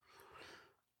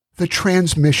The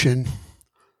transmission.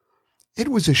 It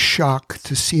was a shock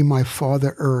to see my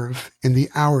father Irv in the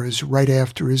hours right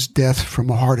after his death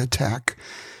from a heart attack.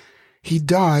 He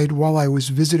died while I was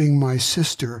visiting my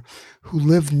sister, who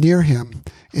lived near him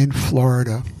in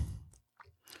Florida.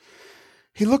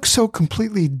 He looked so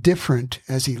completely different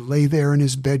as he lay there in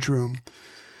his bedroom,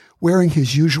 wearing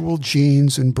his usual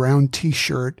jeans and brown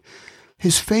t-shirt.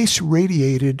 His face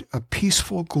radiated a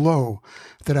peaceful glow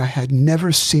that I had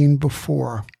never seen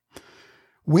before.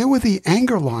 Where were the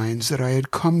anger lines that I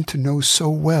had come to know so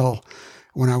well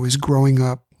when I was growing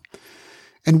up?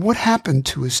 And what happened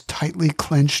to his tightly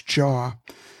clenched jaw?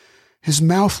 His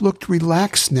mouth looked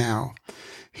relaxed now.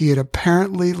 He had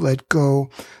apparently let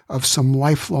go of some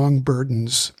lifelong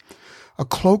burdens. A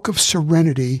cloak of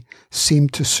serenity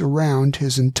seemed to surround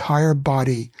his entire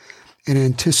body in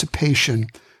anticipation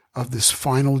of this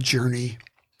final journey.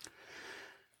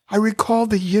 I recall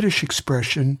the Yiddish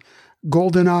expression,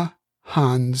 goldene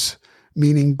Hans,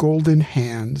 meaning golden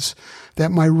hands,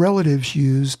 that my relatives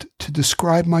used to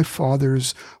describe my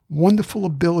father's wonderful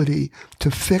ability to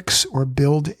fix or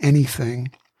build anything.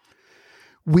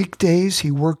 Weekdays,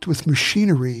 he worked with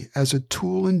machinery as a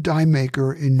tool and die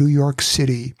maker in New York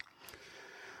City.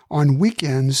 On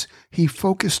weekends, he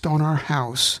focused on our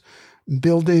house,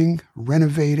 building,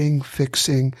 renovating,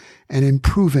 fixing, and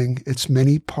improving its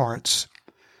many parts.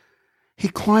 He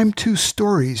climbed 2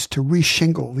 stories to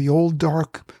reshingle the old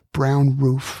dark brown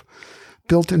roof,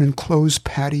 built an enclosed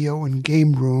patio and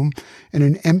game room in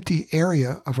an empty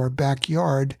area of our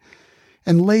backyard,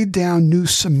 and laid down new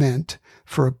cement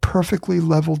for a perfectly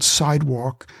leveled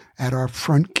sidewalk at our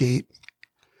front gate.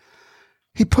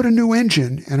 He put a new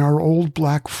engine in our old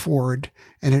black Ford,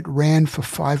 and it ran for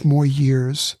 5 more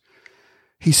years.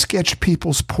 He sketched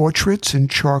people's portraits in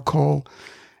charcoal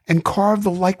and carved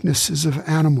the likenesses of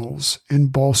animals in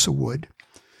balsa wood.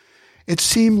 It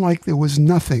seemed like there was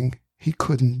nothing he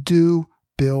couldn't do,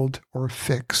 build, or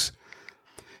fix.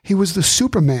 He was the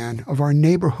Superman of our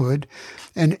neighborhood,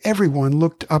 and everyone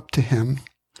looked up to him.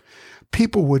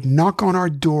 People would knock on our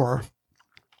door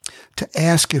to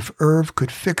ask if Irv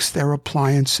could fix their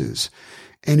appliances,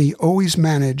 and he always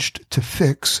managed to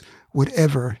fix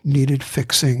whatever needed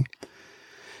fixing.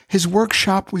 His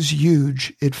workshop was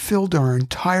huge. It filled our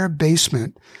entire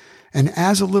basement, and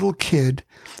as a little kid,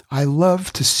 I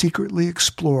loved to secretly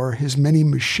explore his many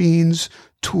machines,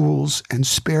 tools, and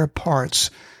spare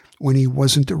parts when he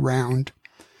wasn't around.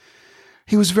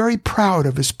 He was very proud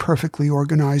of his perfectly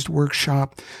organized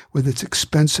workshop with its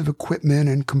expensive equipment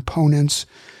and components,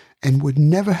 and would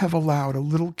never have allowed a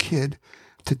little kid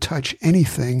to touch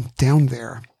anything down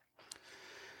there.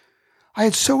 I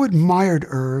had so admired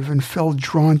Irv and felt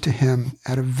drawn to him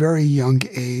at a very young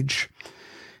age.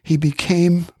 He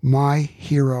became my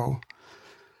hero.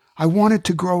 I wanted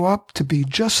to grow up to be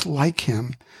just like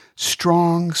him,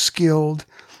 strong, skilled,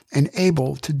 and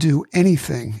able to do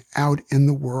anything out in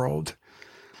the world.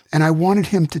 And I wanted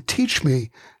him to teach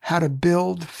me how to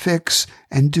build, fix,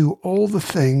 and do all the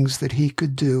things that he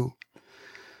could do.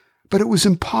 But it was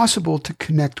impossible to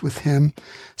connect with him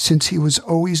since he was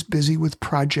always busy with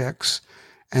projects,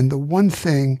 and the one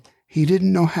thing he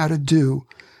didn't know how to do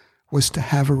was to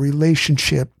have a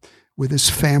relationship with his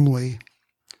family.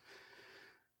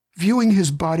 Viewing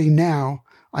his body now,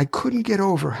 I couldn't get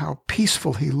over how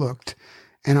peaceful he looked,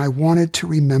 and I wanted to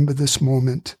remember this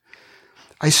moment.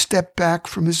 I stepped back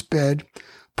from his bed,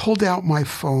 pulled out my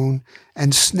phone,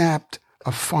 and snapped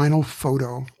a final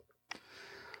photo.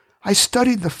 I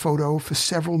studied the photo for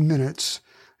several minutes,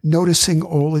 noticing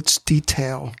all its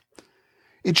detail.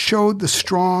 It showed the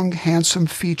strong, handsome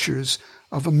features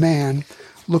of a man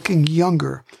looking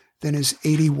younger than his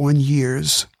 81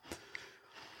 years.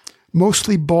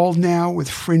 Mostly bald now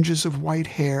with fringes of white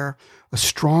hair, a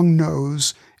strong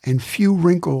nose, and few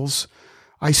wrinkles,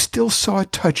 I still saw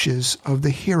touches of the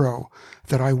hero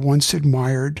that I once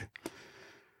admired.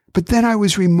 But then I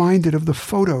was reminded of the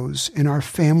photos in our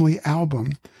family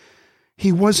album.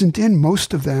 He wasn't in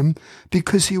most of them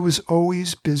because he was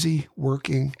always busy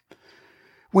working.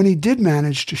 When he did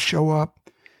manage to show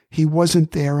up, he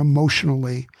wasn't there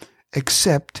emotionally,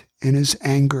 except in his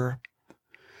anger.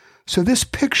 So this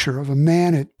picture of a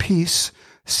man at peace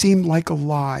seemed like a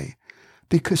lie,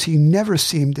 because he never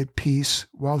seemed at peace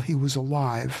while he was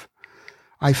alive.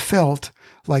 I felt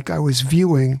like I was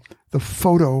viewing the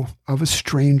photo of a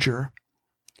stranger.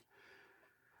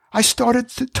 I started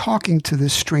talking to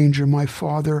this stranger, my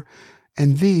father,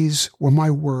 and these were my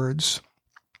words.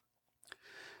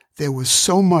 There was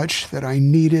so much that I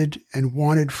needed and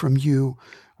wanted from you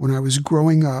when I was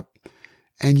growing up,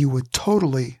 and you were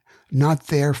totally not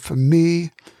there for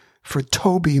me, for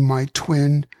Toby, my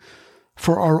twin,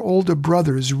 for our older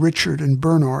brothers Richard and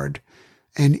Bernard,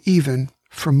 and even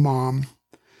for Mom.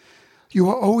 You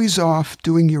were always off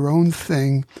doing your own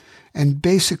thing, and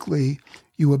basically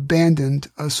you abandoned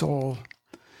us all.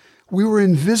 We were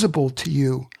invisible to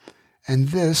you, and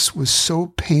this was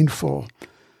so painful.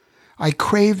 I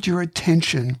craved your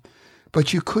attention,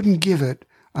 but you couldn't give it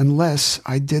unless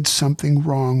I did something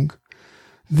wrong.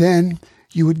 Then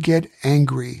you would get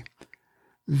angry,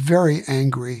 very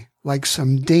angry, like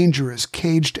some dangerous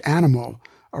caged animal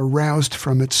aroused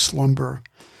from its slumber.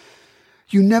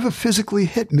 You never physically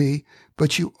hit me,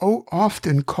 but you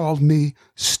often called me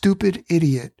stupid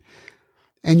idiot,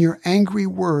 and your angry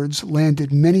words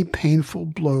landed many painful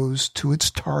blows to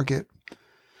its target.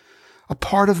 A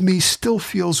part of me still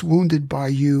feels wounded by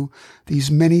you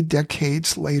these many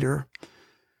decades later.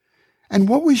 And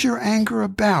what was your anger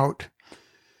about?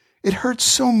 It hurts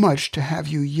so much to have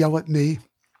you yell at me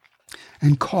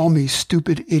and call me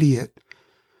stupid idiot.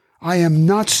 I am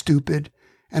not stupid,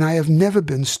 and I have never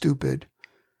been stupid.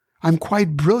 I'm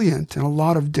quite brilliant in a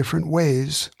lot of different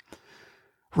ways.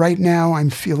 Right now, I'm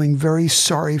feeling very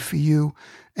sorry for you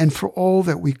and for all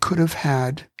that we could have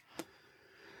had.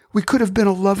 We could have been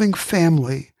a loving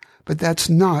family, but that's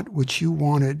not what you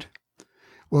wanted.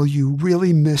 Well, you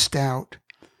really missed out.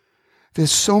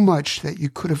 There's so much that you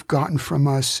could have gotten from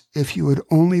us if you had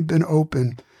only been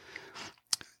open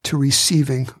to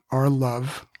receiving our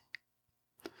love.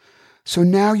 So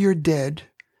now you're dead,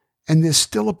 and there's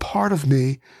still a part of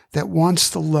me that wants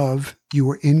the love you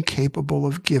were incapable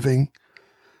of giving.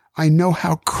 I know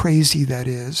how crazy that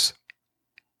is.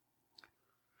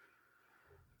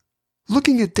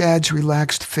 Looking at Dad's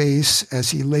relaxed face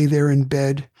as he lay there in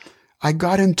bed, I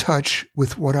got in touch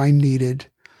with what I needed.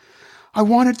 I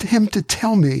wanted him to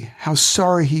tell me how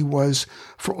sorry he was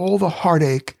for all the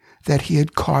heartache that he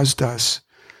had caused us.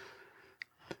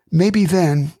 Maybe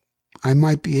then I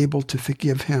might be able to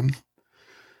forgive him.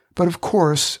 But of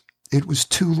course, it was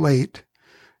too late.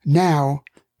 Now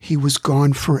he was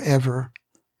gone forever.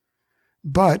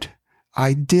 But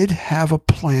I did have a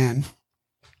plan.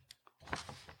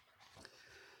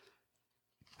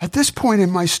 At this point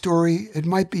in my story, it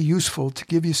might be useful to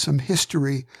give you some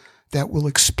history that will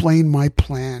explain my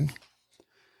plan.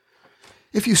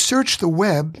 If you search the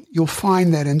web, you'll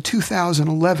find that in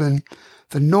 2011,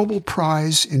 the Nobel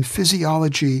Prize in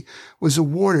Physiology was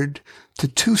awarded to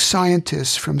two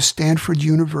scientists from Stanford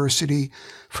University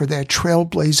for their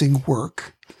trailblazing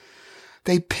work.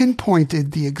 They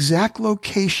pinpointed the exact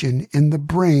location in the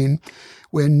brain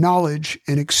where knowledge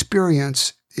and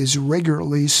experience is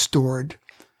regularly stored.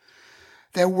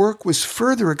 Their work was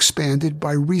further expanded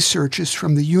by researchers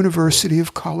from the University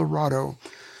of Colorado,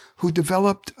 who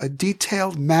developed a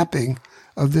detailed mapping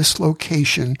of this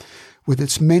location with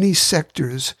its many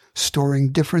sectors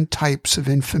storing different types of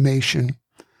information.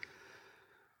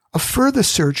 A further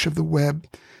search of the web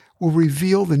will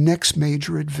reveal the next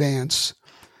major advance,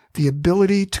 the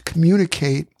ability to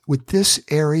communicate with this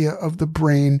area of the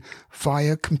brain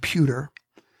via computer.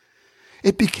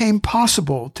 It became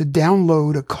possible to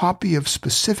download a copy of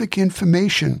specific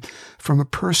information from a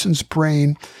person's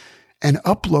brain and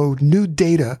upload new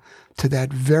data to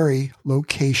that very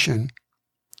location.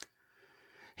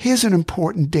 Here's an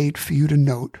important date for you to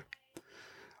note.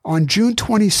 On June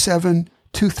 27,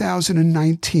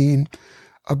 2019,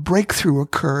 a breakthrough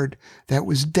occurred that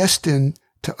was destined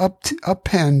to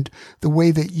upend the way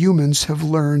that humans have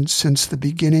learned since the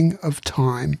beginning of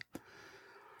time.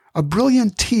 A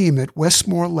brilliant team at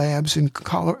Westmore Labs in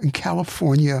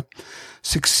California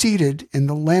succeeded in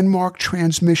the landmark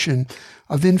transmission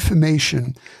of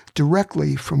information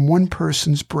directly from one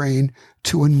person's brain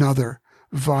to another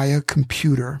via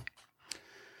computer.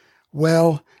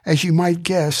 Well, as you might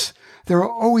guess, there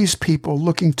are always people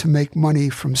looking to make money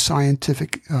from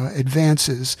scientific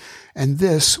advances, and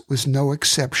this was no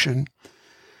exception.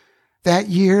 That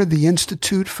year, the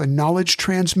Institute for Knowledge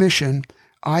Transmission,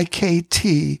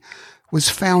 IKT, was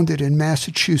founded in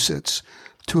Massachusetts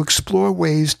to explore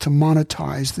ways to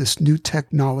monetize this new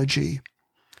technology.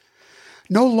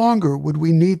 No longer would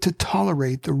we need to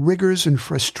tolerate the rigors and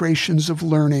frustrations of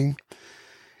learning.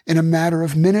 In a matter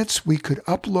of minutes, we could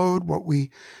upload what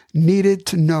we needed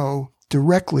to know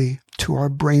directly to our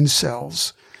brain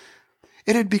cells.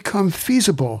 It had become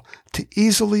feasible to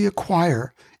easily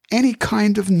acquire any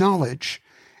kind of knowledge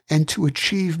and to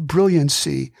achieve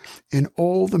brilliancy in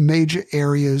all the major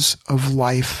areas of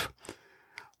life.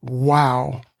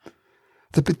 Wow!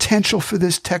 The potential for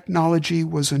this technology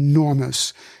was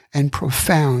enormous and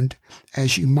profound,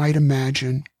 as you might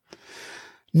imagine.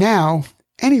 Now,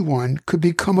 anyone could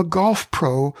become a golf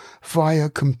pro via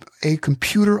a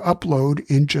computer upload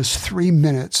in just 3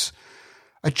 minutes.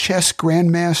 a chess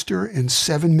grandmaster in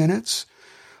 7 minutes,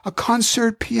 a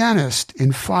concert pianist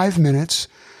in 5 minutes,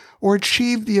 or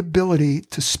achieve the ability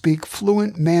to speak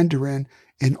fluent Mandarin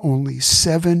in only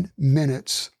 7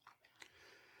 minutes.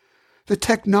 The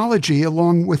technology,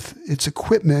 along with its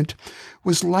equipment,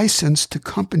 was licensed to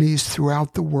companies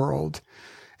throughout the world,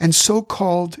 and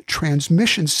so-called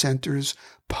transmission centers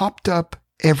popped up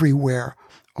everywhere,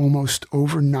 almost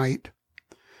overnight.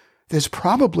 There's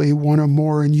probably one or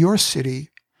more in your city.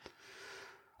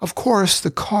 Of course,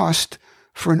 the cost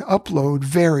for an upload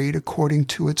varied according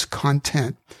to its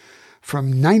content,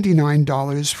 from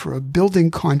 $99 for a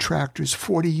building contractor's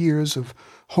 40 years of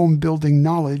home building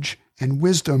knowledge and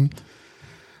wisdom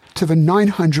to the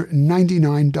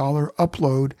 $999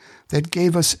 upload that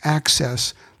gave us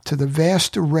access to the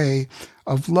vast array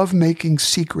of lovemaking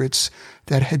secrets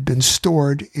that had been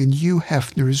stored in Hugh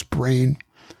Hefner's brain.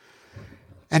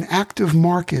 An active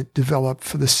market developed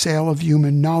for the sale of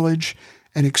human knowledge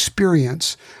and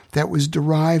experience that was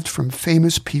derived from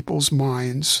famous people's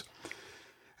minds.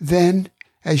 Then,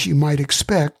 as you might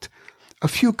expect, a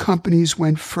few companies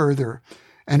went further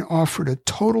and offered a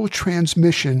total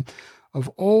transmission of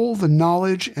all the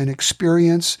knowledge and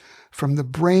experience from the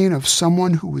brain of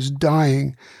someone who was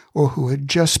dying or who had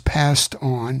just passed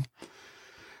on.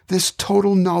 This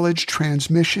total knowledge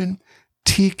transmission,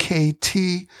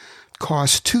 TKT,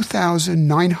 cost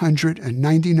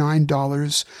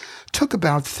 $2,999, took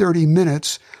about 30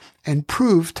 minutes, and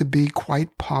proved to be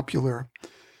quite popular.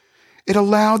 It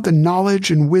allowed the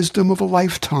knowledge and wisdom of a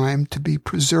lifetime to be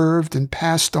preserved and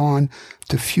passed on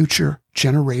to future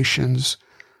generations.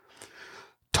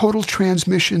 Total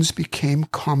transmissions became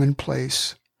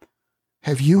commonplace.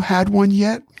 Have you had one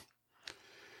yet?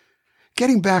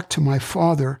 Getting back to my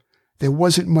father, there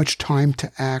wasn't much time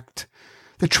to act.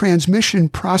 The transmission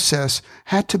process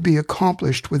had to be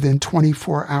accomplished within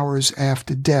 24 hours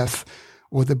after death,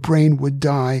 or the brain would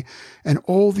die and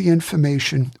all the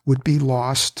information would be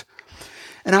lost.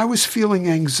 And I was feeling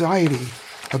anxiety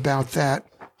about that.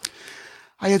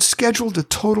 I had scheduled a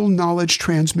total knowledge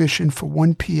transmission for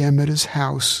 1 p.m. at his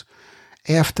house.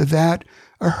 After that,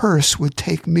 a hearse would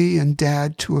take me and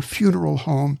Dad to a funeral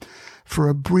home for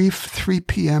a brief 3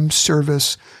 p.m.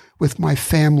 service with my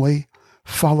family,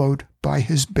 followed by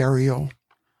his burial.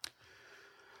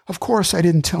 Of course, I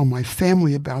didn't tell my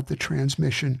family about the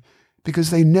transmission because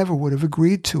they never would have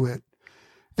agreed to it.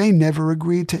 They never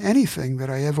agreed to anything that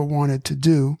I ever wanted to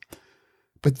do.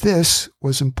 But this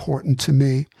was important to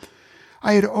me.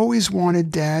 I had always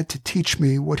wanted Dad to teach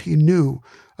me what he knew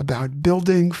about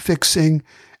building, fixing,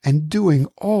 and doing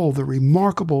all the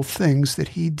remarkable things that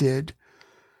he did.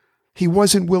 He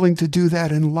wasn't willing to do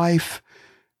that in life,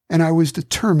 and I was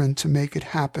determined to make it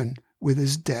happen with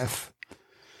his death.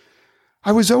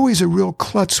 I was always a real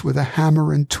klutz with a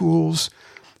hammer and tools,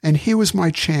 and here was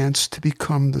my chance to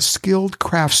become the skilled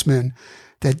craftsman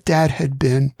that Dad had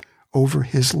been over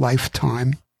his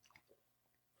lifetime.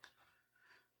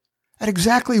 At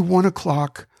exactly 1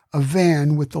 o'clock, a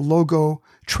van with the logo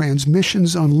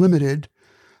Transmissions Unlimited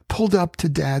pulled up to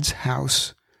Dad's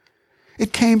house.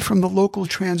 It came from the local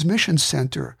transmission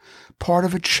center, part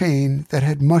of a chain that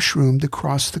had mushroomed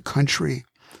across the country.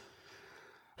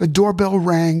 The doorbell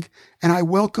rang, and I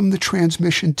welcomed the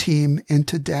transmission team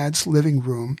into Dad's living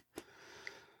room.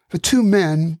 The 2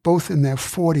 men, both in their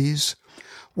 40s,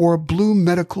 wore blue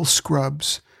medical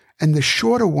scrubs, and the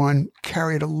shorter one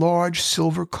carried a large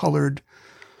silver-colored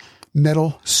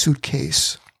metal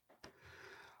suitcase.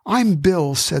 "I'm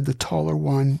Bill," said the taller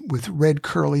one with red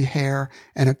curly hair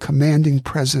and a commanding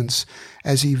presence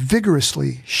as he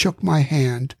vigorously shook my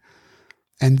hand.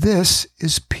 "And this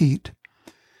is Pete."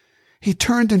 He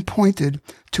turned and pointed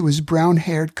to his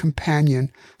brown-haired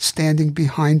companion standing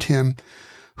behind him,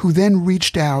 who then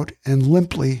reached out and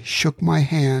limply shook my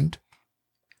hand.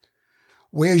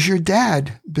 "Where's your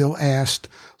dad?" Bill asked,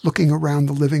 looking around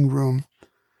the living room.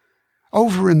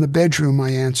 "Over in the bedroom," I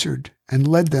answered, and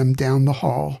led them down the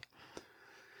hall.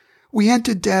 We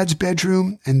entered Dad's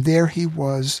bedroom, and there he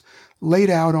was, laid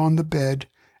out on the bed,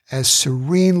 as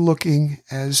serene-looking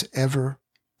as ever.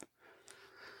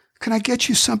 "Can I get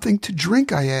you something to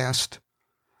drink?" I asked.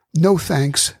 "No,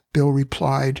 thanks," Bill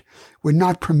replied. "We're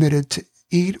not permitted to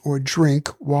eat or drink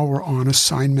while we're on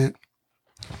assignment."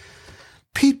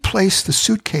 Pete placed the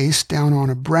suitcase down on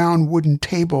a brown wooden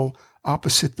table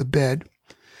opposite the bed.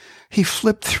 He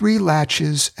flipped 3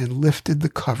 latches and lifted the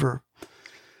cover.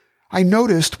 I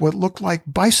noticed what looked like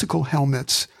bicycle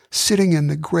helmets sitting in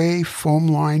the gray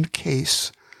foam-lined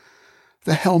case.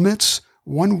 The helmets,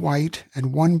 one white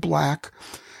and one black,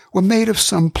 were made of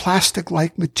some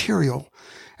plastic-like material,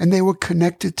 and they were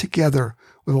connected together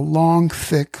with a long,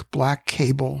 thick black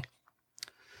cable.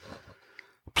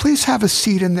 "Please have a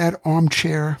seat in that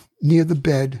armchair near the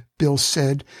bed," Bill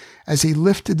said as he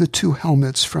lifted the two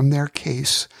helmets from their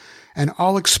case, "and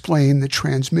I'll explain the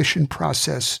transmission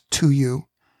process to you."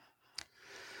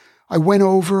 I went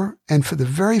over and for the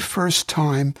very first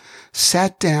time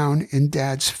sat down in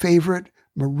Dad's favorite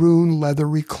maroon leather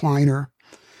recliner.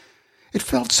 It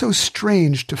felt so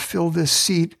strange to fill this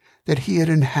seat that he had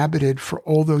inhabited for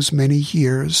all those many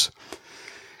years.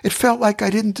 It felt like I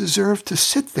didn't deserve to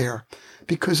sit there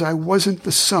because I wasn't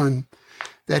the son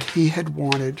that he had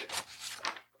wanted.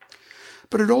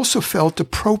 But it also felt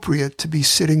appropriate to be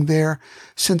sitting there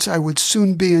since I would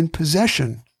soon be in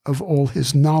possession of all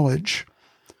his knowledge.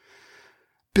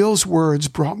 Bill's words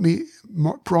brought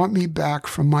me back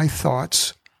from my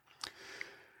thoughts.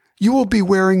 "You will be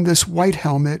wearing this white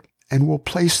helmet and will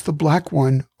place the black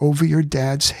one over your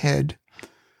dad's head."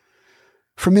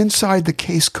 From inside the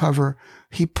case cover,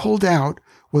 he pulled out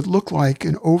what looked like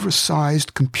an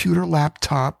oversized computer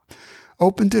laptop,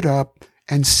 opened it up,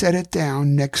 and set it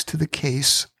down next to the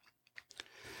case.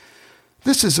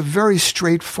 "This is a very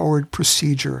straightforward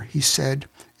procedure," he said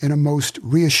in a most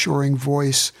reassuring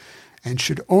voice, "and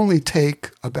should only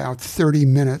take about 30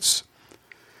 minutes.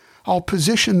 I'll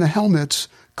position the helmets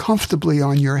comfortably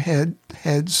on your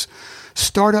heads,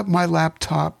 start up my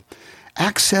laptop,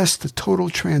 access the Total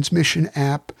Transmission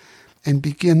app, and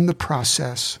begin the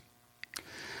process.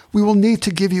 We will need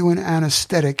to give you an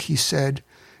anesthetic," he said,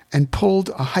 and pulled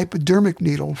a hypodermic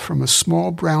needle from a small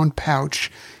brown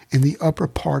pouch in the upper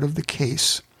part of the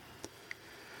case.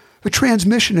 The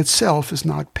transmission itself is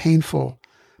not painful,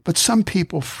 but some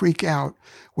people freak out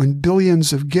when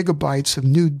billions of gigabytes of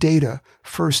new data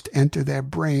first enter their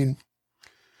brain.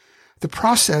 The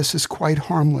process is quite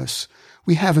harmless.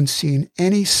 We haven't seen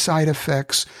any side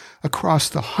effects across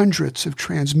the hundreds of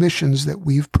transmissions that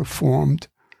we've performed.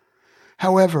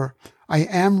 However, I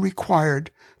am required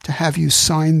to have you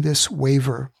sign this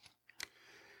waiver."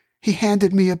 He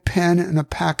handed me a pen and a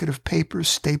packet of papers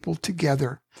stapled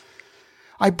together.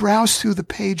 I browsed through the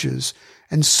pages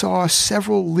and saw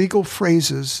several legal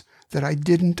phrases that I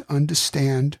didn't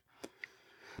understand.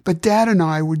 But Dad and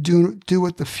I were due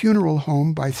at the funeral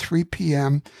home by 3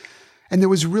 p.m., and there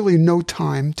was really no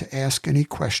time to ask any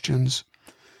questions.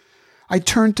 I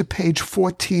turned to page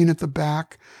 14 at the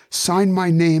back, signed my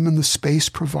name in the space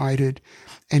provided,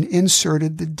 and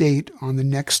inserted the date on the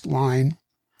next line.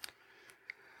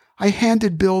 I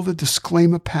handed Bill the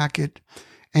disclaimer packet,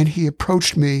 and he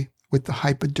approached me with the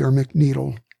hypodermic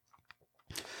needle.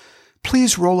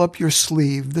 "Please roll up your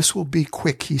sleeve. This will be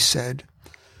quick," he said.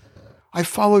 I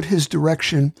followed his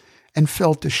direction and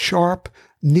felt a sharp,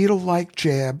 needle-like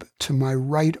jab to my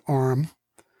right arm.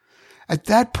 At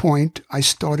that point, I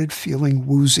started feeling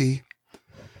woozy.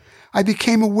 I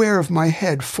became aware of my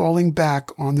head falling back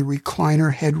on the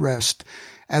recliner headrest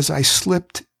as I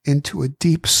slipped into a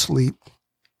deep sleep.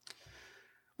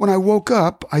 When I woke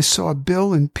up, I saw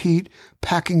Bill and Pete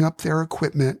packing up their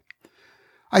equipment.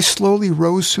 I slowly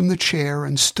rose from the chair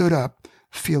and stood up,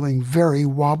 feeling very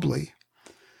wobbly.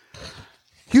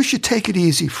 "You should take it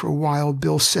easy for a while,"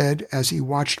 Bill said as he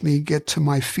watched me get to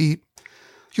my feet.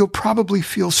 "You'll probably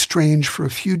feel strange for a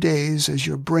few days as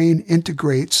your brain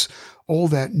integrates all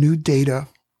that new data."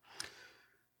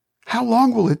 "How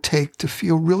long will it take to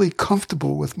feel really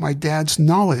comfortable with my dad's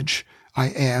knowledge?" I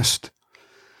asked.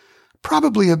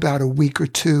 "Probably about a week or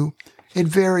two. It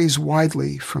varies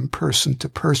widely from person to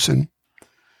person."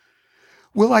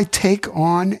 "Will I take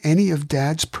on any of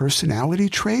Dad's personality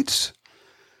traits?"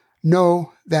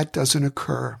 "No, that doesn't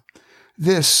occur.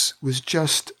 This was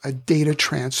just a data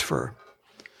transfer."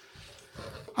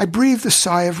 I breathed a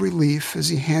sigh of relief as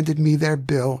he handed me their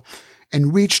bill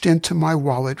and reached into my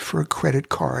wallet for a credit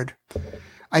card.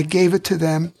 I gave it to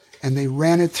them, and they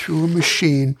ran it through a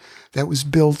machine that was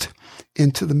built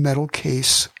into the metal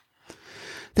case.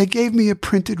 They gave me a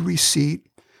printed receipt.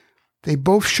 They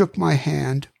both shook my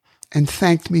hand and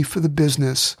thanked me for the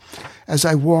business as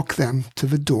I walked them to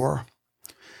the door.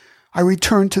 I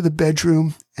returned to the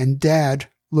bedroom, and Dad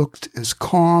looked as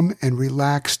calm and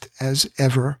relaxed as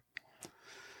ever.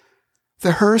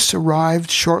 The hearse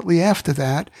arrived shortly after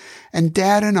that, and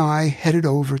Dad and I headed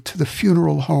over to the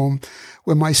funeral home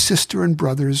where my sister and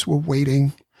brothers were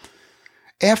waiting.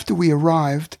 After we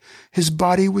arrived, his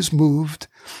body was moved,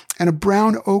 and a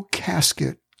brown oak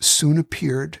casket soon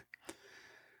appeared.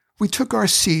 We took our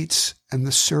seats, and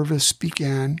the service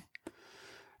began.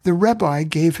 The Rebbe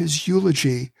gave his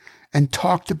eulogy and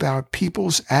talked about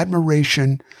people's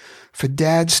admiration for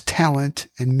Dad's talent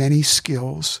and many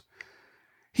skills.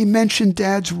 He mentioned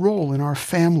Dad's role in our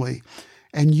family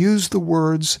and used the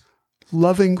words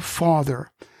loving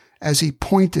father as he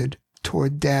pointed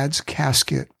toward Dad's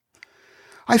casket.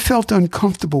 I felt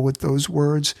uncomfortable with those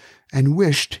words and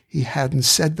wished he hadn't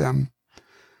said them.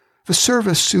 The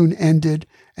service soon ended,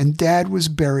 and Dad was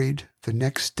buried the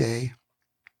next day.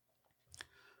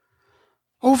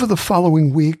 Over the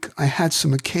following week, I had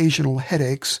some occasional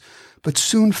headaches, but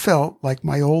soon felt like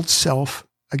my old self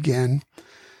again.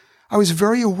 I was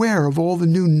very aware of all the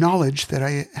new knowledge that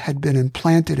I had been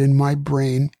implanted in my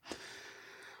brain.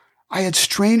 I had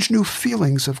strange new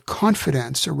feelings of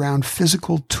confidence around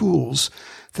physical tools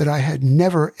that I had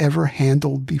never ever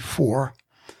handled before.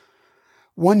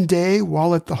 One day,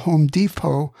 while at the Home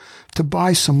Depot to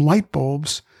buy some light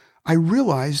bulbs, I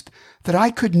realized that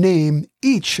I could name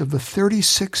each of the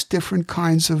 36 different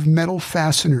kinds of metal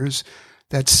fasteners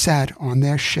that sat on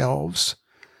their shelves.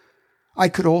 I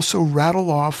could also rattle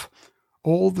off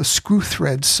all the screw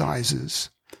thread sizes.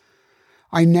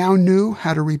 I now knew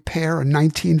how to repair a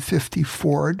 1950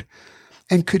 Ford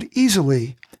and could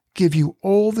easily give you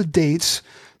all the dates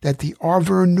that the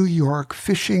Arverne, New York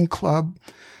Fishing Club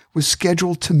was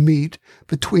scheduled to meet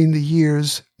between the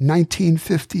years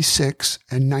 1956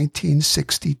 and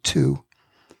 1962.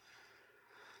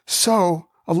 So,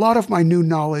 a lot of my new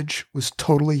knowledge was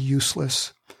totally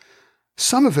useless.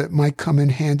 Some of it might come in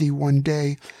handy one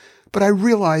day, but I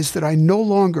realized that I no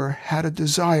longer had a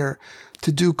desire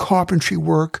to do carpentry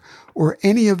work or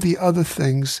any of the other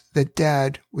things that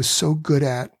Dad was so good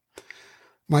at.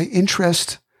 My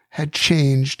interest had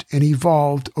changed and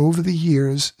evolved over the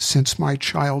years since my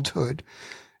childhood,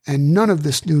 and none of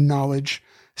this new knowledge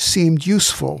seemed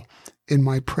useful in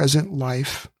my present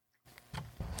life.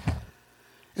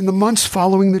 In the months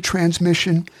following the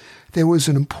transmission, there was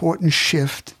an important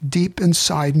shift deep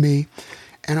inside me,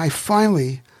 and I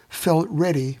finally felt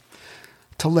ready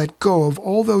to let go of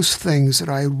all those things that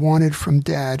I had wanted from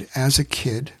Dad as a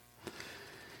kid.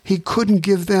 He couldn't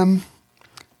give them,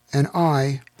 and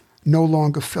I no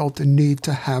longer felt the need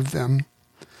to have them.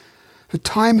 The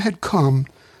time had come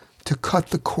to cut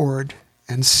the cord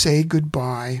and say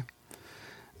goodbye.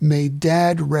 May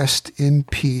Dad rest in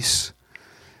peace.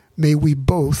 May we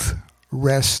both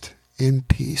rest in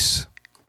peace.